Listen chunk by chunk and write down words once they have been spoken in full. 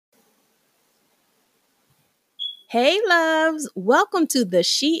Hey, loves. Welcome to the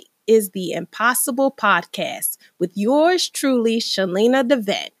She is the Impossible podcast with yours truly, Shalina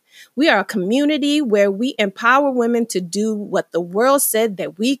DeVette. We are a community where we empower women to do what the world said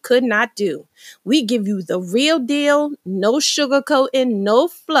that we could not do. We give you the real deal, no sugarcoating, no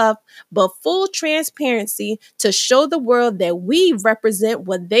fluff, but full transparency to show the world that we represent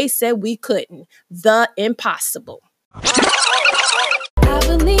what they said we couldn't, the impossible. I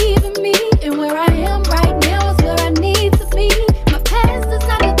believe in me and where I am right now is where I need to be. My past does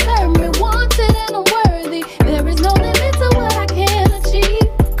not determine wanted and unworthy. There is no limit to what I can achieve.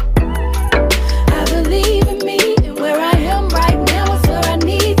 I believe in me and where I am right now is where I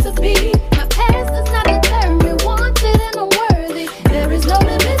need to be. My past does not determine wanted and unworthy. There is no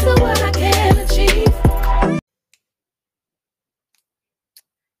limit to what I can achieve.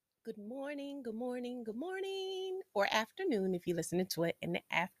 Good morning, good morning, good morning, or afternoon if you're listening to it in the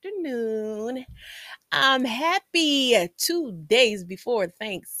afternoon. I'm happy 2 days before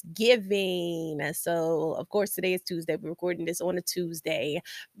Thanksgiving. So, of course, today is Tuesday. We're recording this on a Tuesday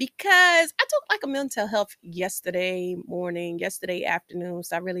because I took like a mental health yesterday morning, yesterday afternoon.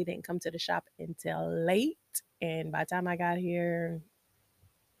 So I really didn't come to the shop until late. And by the time I got here,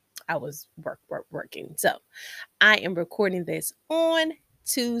 I was working. So I am recording this on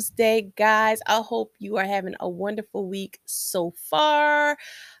Tuesday, guys. I hope you are having a wonderful week so far.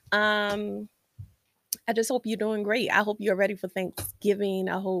 I just hope you're doing great. I hope you're ready for Thanksgiving.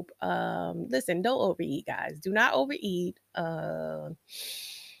 I hope, listen, don't overeat, guys. Do not overeat.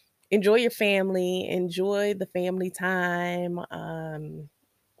 Enjoy your family. Enjoy the family time.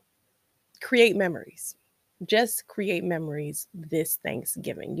 Create memories. Just create memories this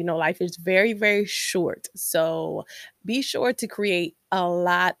Thanksgiving. You know, life is very, very short. So be sure to create a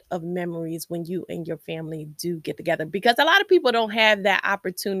lot of memories when you and your family do get together, because a lot of people don't have that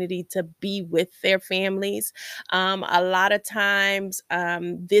opportunity to be with their families. A lot of times,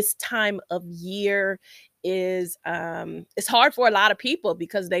 this time of year is it's hard for a lot of people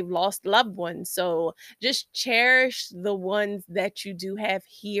because they've lost loved ones. So just cherish the ones that you do have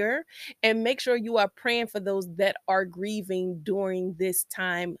here and make sure you are praying for those that are grieving during this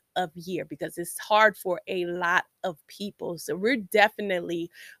time of year, because it's hard for a lot of people. So we're definitely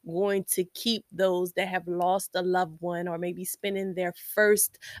going to keep those that have lost a loved one or maybe spending their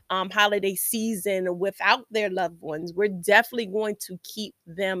first holiday season without their loved ones. We're definitely going to keep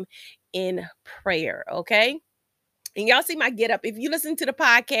them in prayer, okay? And y'all see my get up. If you listen to the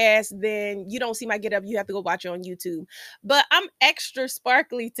podcast, then you don't see my get up. You have to go watch it on YouTube. But I'm extra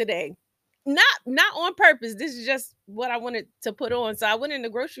sparkly today. Not on purpose. This is just what I wanted to put on. So I went in the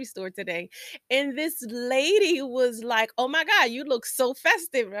grocery store today, and this lady was like, "Oh my God, you look so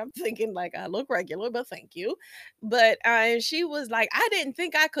festive." And I'm thinking like, I look regular, but thank you. But she was like, "I didn't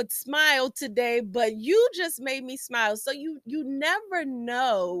think I could smile today, but you just made me smile." So you never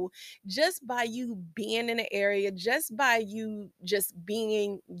know, just by you being in the area, just by you just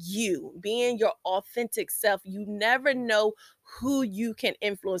being you, being your authentic self, you never know who you can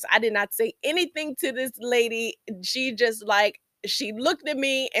influence. I did not say anything to this lady. She just she looked at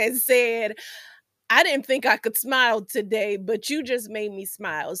me and said, "I didn't think I could smile today, but you just made me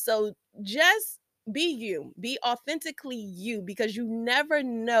smile." So just be you, be authentically you, because you never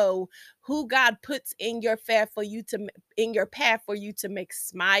know who God puts in your path for you to make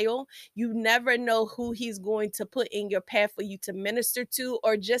smile. You never know who he's going to put in your path for you to minister to,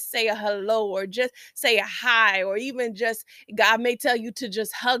 or just say a hello, or just say a hi, or even just God may tell you to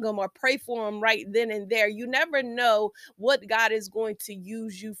just hug them or pray for them right then and there. You never know what God is going to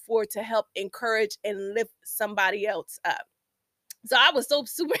use you for to help encourage and lift somebody else up. So I was so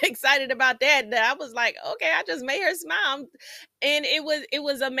super excited about that I was like, okay, I just made her smile. And it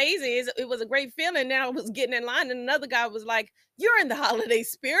was amazing. It was a great feeling. Now I was getting in line, and another guy was like, "You're in the holiday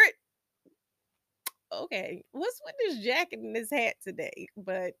spirit." Okay, what's with this jacket and this hat today?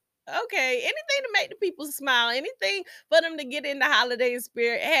 But okay, anything to make the people smile, anything for them to get in the holiday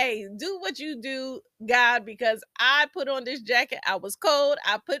spirit. Hey, do what you do, God, because I put on this jacket. I was cold.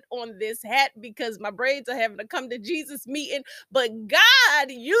 I put on this hat because my braids are having to come to Jesus meeting, but God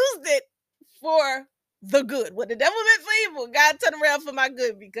used it for the good. What the devil meant for evil, God turned around for my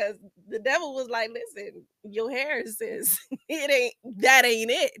good, because the devil was like, "Listen, your hair says that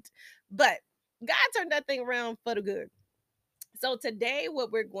ain't it." But God turned that thing around for the good. So today,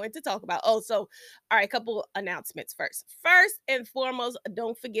 what we're going to talk about. Oh, so all right, a couple announcements first. First and foremost,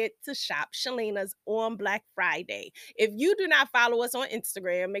 don't forget to shop Shalina's on Black Friday. If you do not follow us on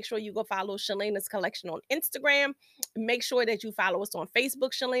Instagram, make sure you go follow Shalina's Collection on Instagram. Make sure that you follow us on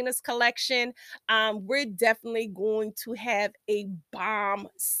Facebook, Shalina's Collection. We're definitely going to have a bomb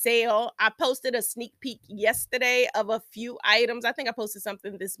sale. I posted a sneak peek yesterday of a few items. I think I posted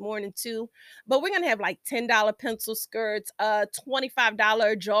something this morning too, but we're gonna have like $10 pencil skirts, $25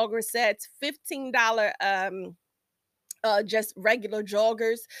 jogger sets, $15 just regular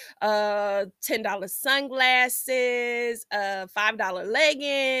joggers, $10 sunglasses, $5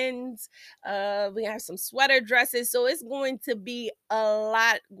 leggings. We have some sweater dresses. So it's going to be a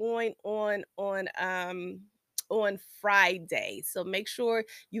lot going on Friday. So make sure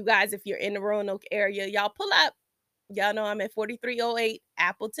you guys, if you're in the Roanoke area, y'all pull up. Y'all know I'm at 4308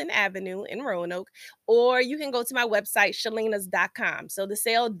 Appleton Avenue in Roanoke, or you can go to my website, shalinas.com. So the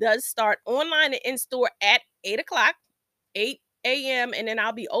sale does start online and in store at 8 o'clock. 8 a.m. and then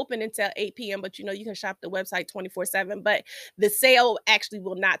I'll be open until 8 p.m. But you can shop the website 24/7. But the sale actually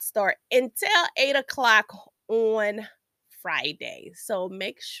will not start until 8 o'clock on Friday. So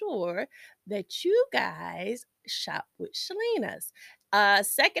make sure that you guys shop with Shalina's.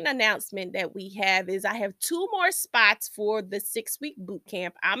 Second announcement that we have is I have 2 more spots for the 6-week boot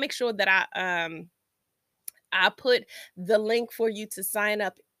camp. I'll make sure that I put the link for you to sign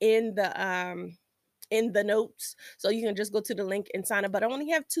up in the notes, so you can just go to the link and sign up. But I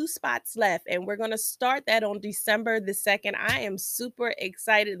only have 2 spots left, and we're going to start that on December the 2nd. I am super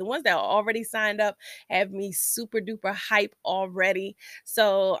excited. The ones that are already signed up have me super duper hype already,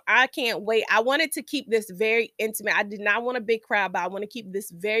 so I can't wait. I wanted to keep this very intimate. I did not want a big crowd, but I want to keep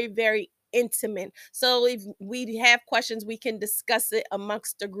this very, very intimate. So if we have questions, we can discuss it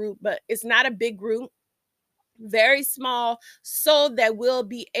amongst the group, but it's not a big group, very small, so that we'll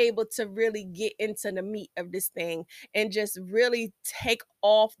be able to really get into the meat of this thing and just really take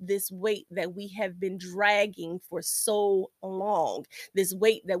off this weight that we have been dragging for so long, this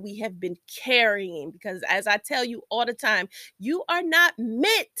weight that we have been carrying. Because as I tell you all the time, you are not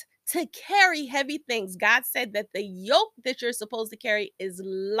meant to carry heavy things. God said that the yoke that you're supposed to carry is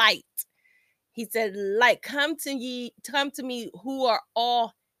light. He said, like, come to me who are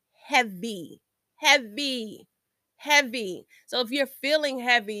all heavy, heavy, heavy. So if you're feeling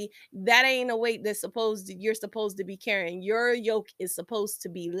heavy, that ain't a weight you're supposed to be carrying. Your yoke is supposed to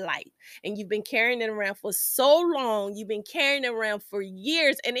be light. And you've been carrying it around for so long. You've been carrying it around for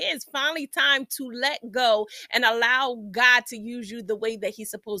years. And it is finally time to let go and allow God to use you the way that He's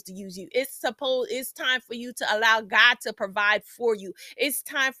supposed to use you. It's time for you to allow God to provide for you. It's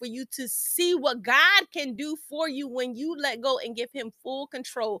time for you to see what God can do for you when you let go and give Him full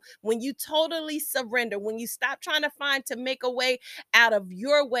control, when you totally surrender, when you stop trying to make a way out of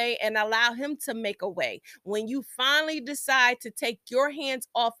your way and allow Him to make a way. When you finally decide to take your hands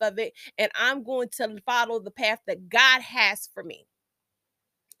off of it and I'm going to follow the path that God has for me.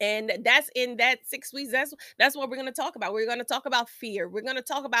 And that's in that 6 weeks. That's what we're going to talk about. We're going to talk about fear. We're going to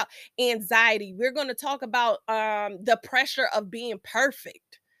talk about anxiety. We're going to talk about the pressure of being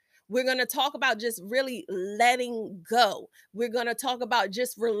perfect. We're going to talk about just really letting go. We're going to talk about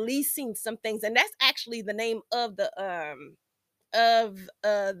just releasing some things. And that's actually the name of the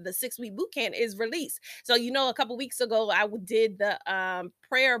 6-week boot camp is release. So a couple weeks ago I did the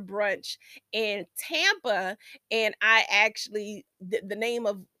prayer brunch in Tampa, and I actually the name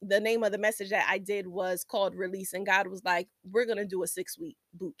of the message that I did was called release. And God was like, we're going to do a 6-week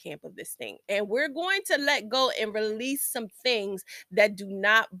boot camp of this thing, and we're going to let go and release some things that do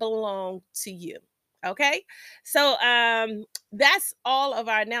not belong to you. Okay, so that's all of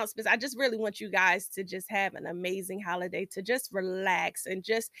our announcements. I just really want you guys to just have an amazing holiday, to just relax and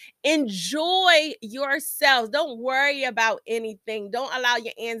just enjoy yourselves. Don't worry about anything. Don't allow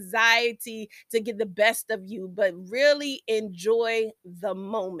your anxiety to get the best of you, but really enjoy the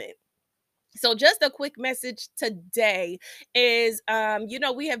moment. So just a quick message today is,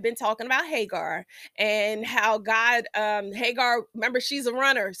 we have been talking about Hagar and how God, Hagar, remember, she's a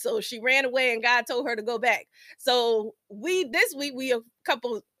runner. So she ran away and God told her to go back. So this week, we a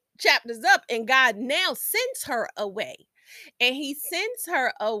couple chapters up, and God now sends her away. And He sends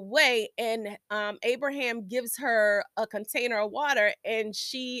her away, and Abraham gives her a container of water, and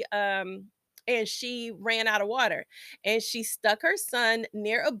she ran out of water, and she stuck her son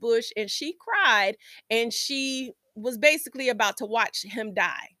near a bush, and she cried, and she was basically about to watch him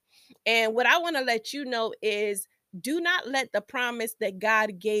die. And what I want to let you know is, do not let the promise that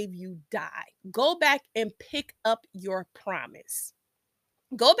God gave you die. Go back and pick up your promise.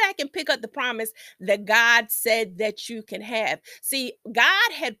 Go back and pick up the promise that God said that you can have. See,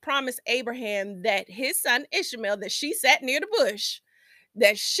 God had promised Abraham that his son Ishmael, that she sat near the bush,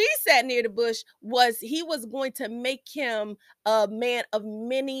 was he was going to make him a man of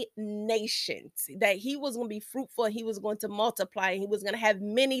many nations, that he was going to be fruitful, he was going to multiply, and he was going to have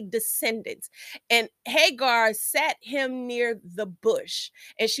many descendants. And Hagar sat him near the bush,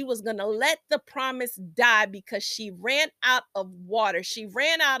 and she was going to let the promise die because she ran out of water. She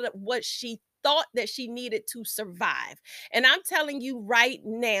ran out of what she thought that she needed to survive. And I'm telling you right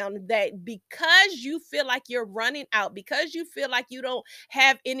now that because you feel like you're running out, because you feel like you don't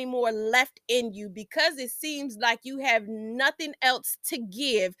have any more left in you, because it seems like you have nothing else to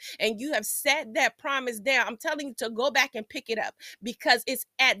give and you have set that promise down, I'm telling you to go back and pick it up, because it's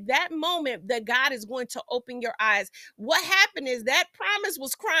at that moment that God is going to open your eyes. What happened is that promise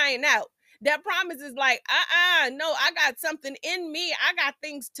was crying out. That promise is like, no, I got something in me. I got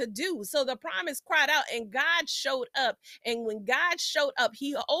things to do. So the promise cried out and God showed up. And when God showed up,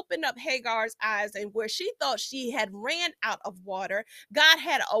 he opened up Hagar's eyes, and where she thought she had ran out of water, God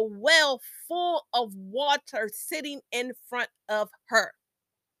had a well full of water sitting in front of her.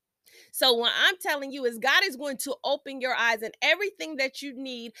 So what I'm telling you is God is going to open your eyes, and everything that you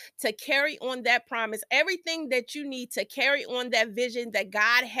need to carry on that promise, everything that you need to carry on that vision that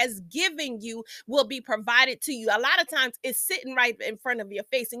God has given you will be provided to you. A lot of times it's sitting right in front of your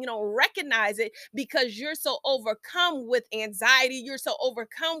face and you don't recognize it because you're so overcome with anxiety, you're so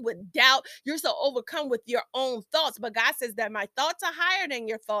overcome with doubt, you're so overcome with your own thoughts. But God says that my thoughts are higher than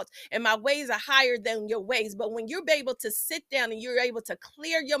your thoughts and my ways are higher than your ways. But when you're able to sit down and you're able to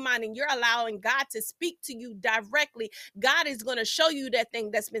clear your mind and you're allowing God to speak to you directly, God is going to show you that thing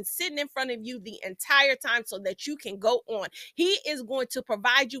that's been sitting in front of you the entire time so that you can go on. He is going to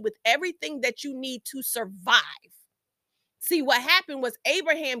provide you with everything that you need to survive. See, what happened was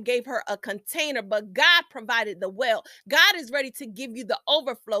Abraham gave her a container, but God provided the well. God is ready to give you the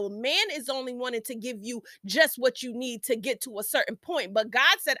overflow. Man is only wanting to give you just what you need to get to a certain point. But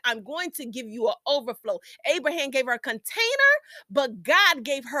God said, I'm going to give you an overflow. Abraham gave her a container, but God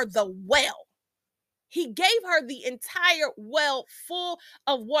gave her the well. He gave her the entire well full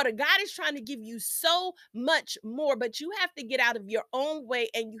of water. God is trying to give you so much more, but you have to get out of your own way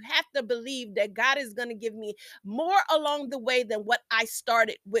and you have to believe that God is going to give me more along the way than what I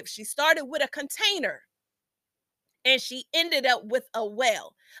started with. She started with a container and she ended up with a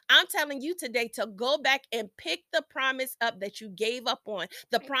well. I'm telling you today to go back and pick the promise up that you gave up on,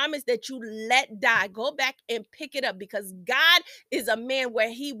 the promise that you let die. Go back and pick it up, because God is a man where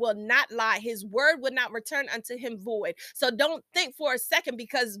he will not lie. His word will not return unto him void. So don't think for a second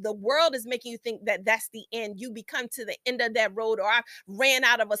because the world is making you think that that's the end. You become to the end of that road, or I ran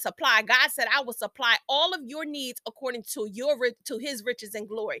out of a supply. God said, I will supply all of your needs according to his riches and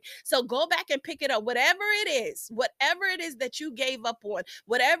glory. So go back and pick it up. Whatever it is that you gave up on,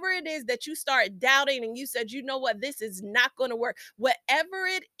 whatever it is that you start doubting and you said, you know what, this is not going to work. Whatever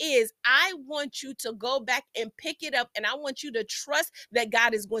it is, I want you to go back and pick it up. And I want you to trust that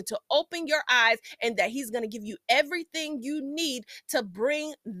God is going to open your eyes and that he's going to give you everything you need to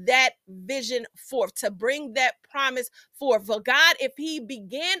bring that vision forth, to bring that promise forth. For God, if he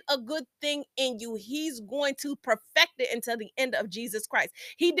began a good thing in you, he's going to perfect it until the end of Jesus Christ.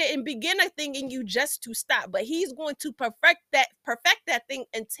 He didn't begin a thing in you just to stop, but he's going to perfect that thing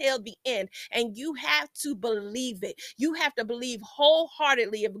until the end. And you have to believe it. You have to believe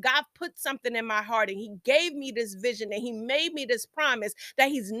wholeheartedly. If God put something in my heart and he gave me this vision and he made me this promise, that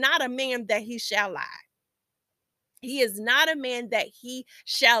he's not a man that he shall lie. He is not a man that he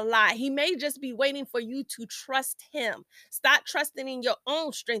shall lie. He may just be waiting for you to trust him. Stop trusting in your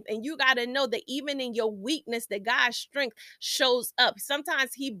own strength. And you got to know that even in your weakness, that God's strength shows up.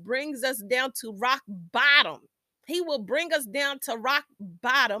 Sometimes he brings us down to rock bottom. He will bring us down to rock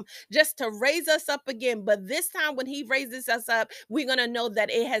bottom just to raise us up again. But this time, when he raises us up, we're going to know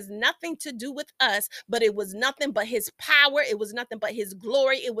that it has nothing to do with us, but it was nothing but his power. It was nothing but his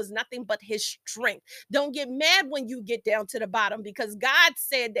glory. It was nothing but his strength. Don't get mad when you get down to the bottom, because God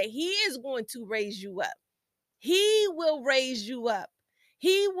said that he is going to raise you up. He will raise you up.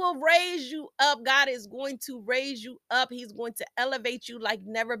 He will raise you up. God is going to raise you up. He's going to elevate you like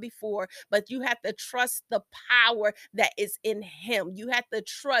never before. But you have to trust the power that is in him. You have to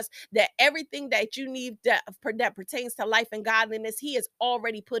trust that everything that you need that pertains to life and godliness, he has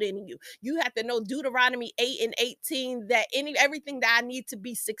already put in you. You have to know Deuteronomy 8:18, that everything that I need to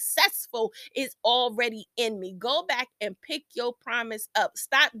be successful is already in me. Go back and pick your promise up.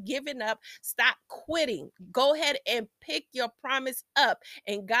 Stop giving up. Stop quitting. Go ahead and pick your promise up.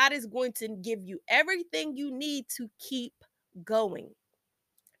 And God is going to give you everything you need to keep going.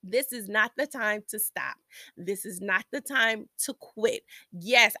 This is not the time to stop. This is not the time to quit.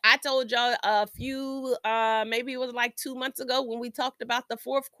 Yes, I told y'all a few, maybe it was like 2 months ago when we talked about the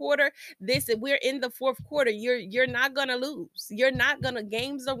fourth quarter. This, we're in the fourth quarter. You're not gonna lose. You're not gonna.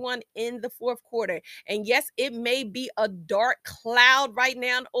 Games are won in the fourth quarter. And yes, it may be a dark cloud right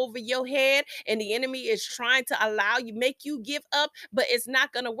now over your head, and the enemy is trying to allow you, make you give up, but it's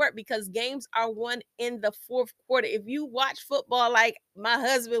not gonna work because games are won in the fourth quarter. If you watch football like my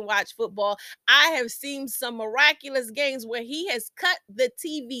husband watch football, I have seen some miraculous games where he has cut the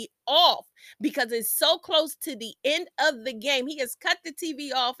TV off because it's so close to the end of the game. He has cut the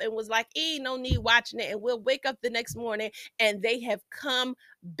TV off and was like, no need watching it. And we'll wake up the next morning and they have come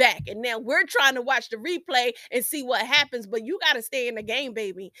back. And now we're trying to watch the replay and see what happens, but you got to stay in the game,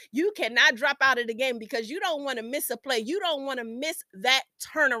 baby. You cannot drop out of the game because you don't want to miss a play. You don't want to miss that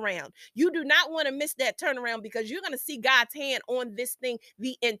turnaround. You do not want to miss that turnaround because you're going to see God's hand on this thing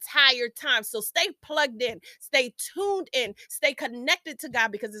the entire time. So stay plugged in, stay tuned in, stay connected to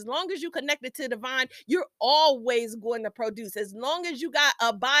God, because as long as you connected to divine, you're always going to produce. As long as you got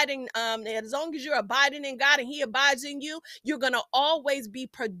abiding, as long as you're abiding in God and he abides in you, you're going to always be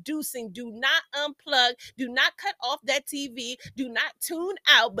producing. Do not unplug. Do not cut off that TV. Do not tune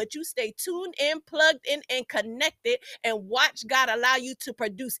out, but you stay tuned in, plugged in, and connected, and watch God allow you to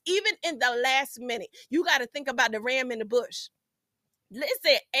produce. Even in the last minute, you got to think about the ram in the bush.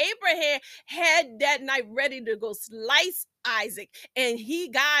 Listen, Abraham had that night ready to go slice Isaac, and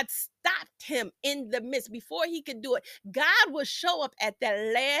God stopped him in the midst before he could do it. God will show up at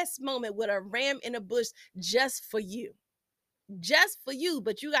that last moment with a ram in a bush just for you. Just for you,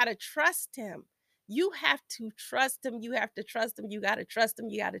 but you got to trust him. You have to trust him. You have to trust him. You got to trust him.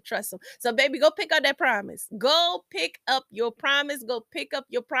 You got to trust him. So, baby, go pick up that promise. Go pick up your promise. Go pick up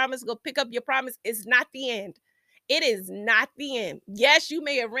your promise. Go pick up your promise. It's not the end. It is not the end. Yes, you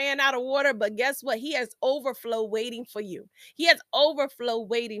may have ran out of water, but guess what? He has overflow waiting for you. He has overflow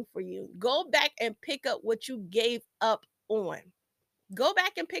waiting for you. Go back and pick up what you gave up on. Go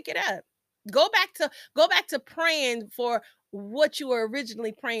back and pick it up. Go back to praying for what you were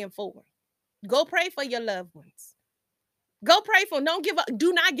originally praying for. Go pray for your loved ones. Go pray for them. Don't give up.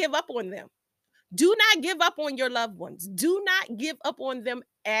 Do not give up on them. Do not give up on your loved ones. Do not give up on them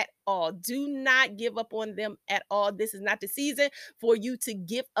at all. Do not give up on them at all. This is not the season for you to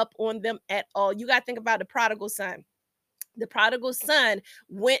give up on them at all. You got to think about the prodigal son. The prodigal son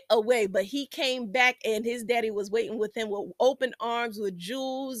went away, but he came back and his daddy was waiting with him with open arms, with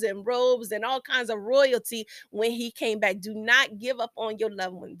jewels and robes and all kinds of royalty when he came back. Do not give up on your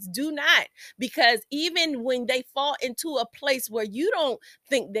loved ones. Do not, because even when they fall into a place where you don't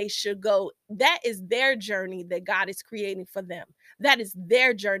think they should go, that is their journey that God is creating for them. That is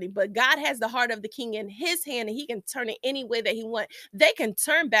their journey. But God has the heart of the king in his hand, and he can turn it any way that he wants. They can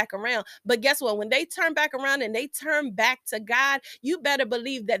turn back around. But guess what? When they turn back around and they turn back to God, you better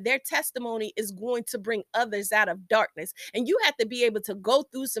believe that their testimony is going to bring others out of darkness. And you have to be able to go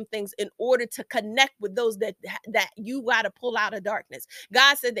through some things in order to connect with those that you got to pull out of darkness.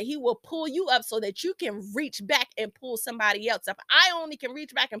 God said that he will pull you up so that you can reach back and pull somebody else up. I only can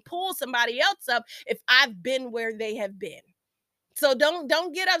reach back and pull somebody else up if I've been where they have been. So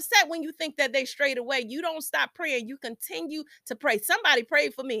don't get upset when you think that they strayed away. You don't stop praying. You continue to pray. Somebody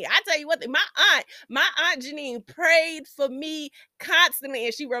prayed for me. I tell you what, my aunt Janine prayed for me constantly,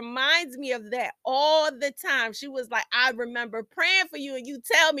 and she reminds me of that all the time. She was like, I remember praying for you, and you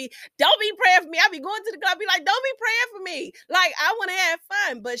tell me, don't be praying for me. I'll be going to the club, be like, don't be praying for me. Like, I want to have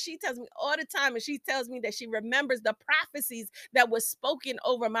fun. But she tells me all the time, and she tells me that she remembers the prophecies that was spoken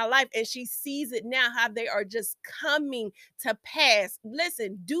over my life, and she sees it now, how they are just coming to pass.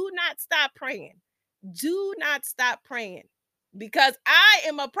 Listen, do not stop praying. Do not stop praying, because I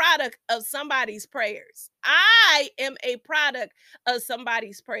am a product of somebody's prayers. I am a product of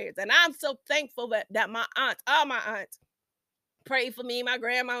somebody's prayers. And I'm so thankful that my aunts, all my aunts, prayed for me, my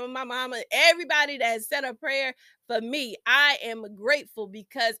grandmama, my mama, everybody that has said a prayer for me. I am grateful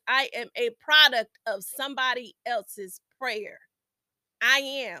because I am a product of somebody else's prayer. I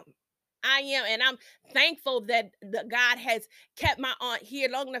am. And I'm thankful that God has kept my aunt here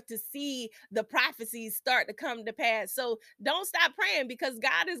long enough to see the prophecies start to come to pass. So don't stop praying, because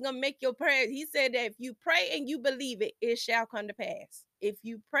God is going to make your prayers. He said that if you pray and you believe it, it shall come to pass. If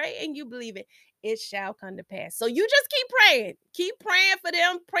you pray and you believe it, it shall come to pass. So you just keep praying. Keep praying for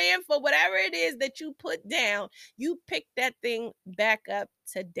them, praying for whatever it is that you put down. You pick that thing back up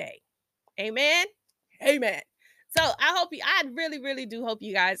today. Amen. Amen. So I really, really do hope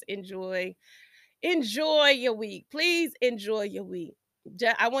you guys enjoy your week. Please enjoy your week.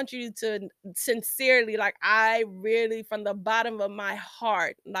 I want you to sincerely, like, I really, from the bottom of my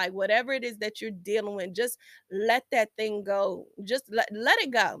heart, like, whatever it is that you're dealing with, just let that thing go. Just let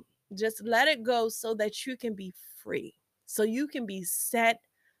it go. Just let it go so that you can be free. So you can be set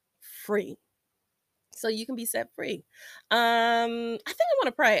free. So you can be set free. I think I want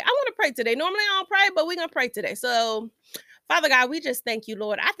to pray. I want to pray today. Normally I don't pray, but we're gonna pray today. So Father God, we just thank you,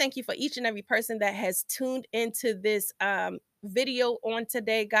 Lord. I thank you for each and every person that has tuned into this video on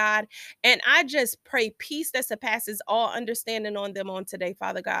today, God. And I just pray peace that surpasses all understanding on them on today,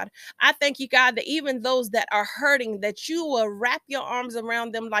 Father God. I thank you, God, that even those that are hurting, that you will wrap your arms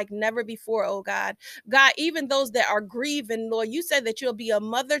around them like never before, oh God. God, even those that are grieving, Lord, you said that you'll be a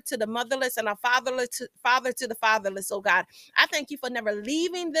mother to the motherless and a father to the fatherless, oh God. I thank you for never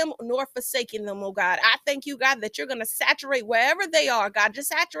leaving them nor forsaking them, oh God. I thank you, God, that you're going to saturate wherever they are, God. Just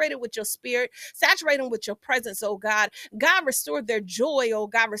saturate it with your spirit, saturate them with your presence, oh God. God, restore their joy, oh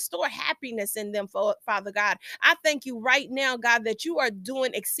God. Restore happiness in them, Father God. I thank you right now, God, that you are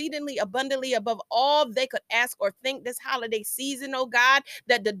doing exceedingly abundantly above all they could ask or think this holiday season, oh God,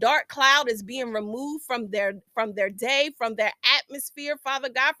 that the dark cloud is being removed from their day, from their atmosphere, Father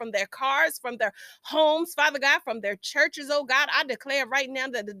God, from their cars, from their homes, Father God, from their churches, oh God. I declare right now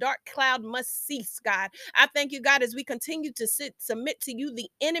that the dark cloud must cease, God. I thank you, God, as we continue to submit to you, the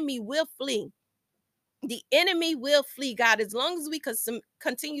enemy will flee. The enemy will flee, God, as long as we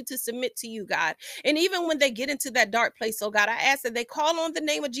continue to submit to you, God. And even when they get into that dark place, oh God, I ask that they call on the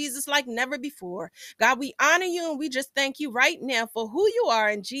name of Jesus like never before. God, we honor you and we just thank you right now for who you are.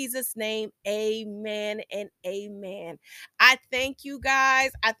 In Jesus' name, amen and amen. I thank you,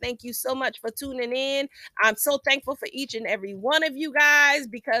 guys. I thank you so much for tuning in. I'm so thankful for each and every one of you guys,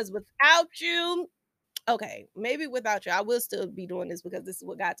 because without you, okay, maybe without you, I will still be doing this because this is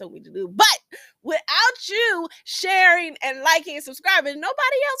what God told me to do. But without you sharing and liking and subscribing,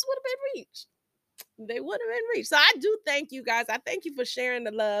 nobody else would have been reached. They would have been reached. So I do thank you guys. I thank you for sharing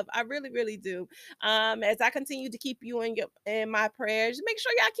the love. I really, really do. As I continue to keep you in my prayers, make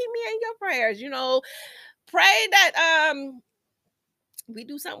sure y'all keep me in your prayers. You know, pray that we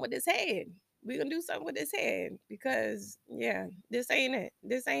do something with this head. We're gonna do something with this head, because yeah, this ain't it.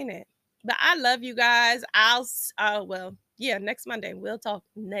 This ain't it. But I love you guys. Well, yeah, next Monday. We'll talk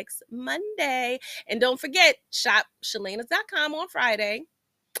next Monday. And don't forget, shop shalenas.com on Friday,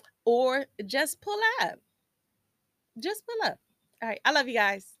 or just pull up. Just pull up. All right. I love you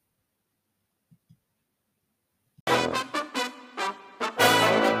guys.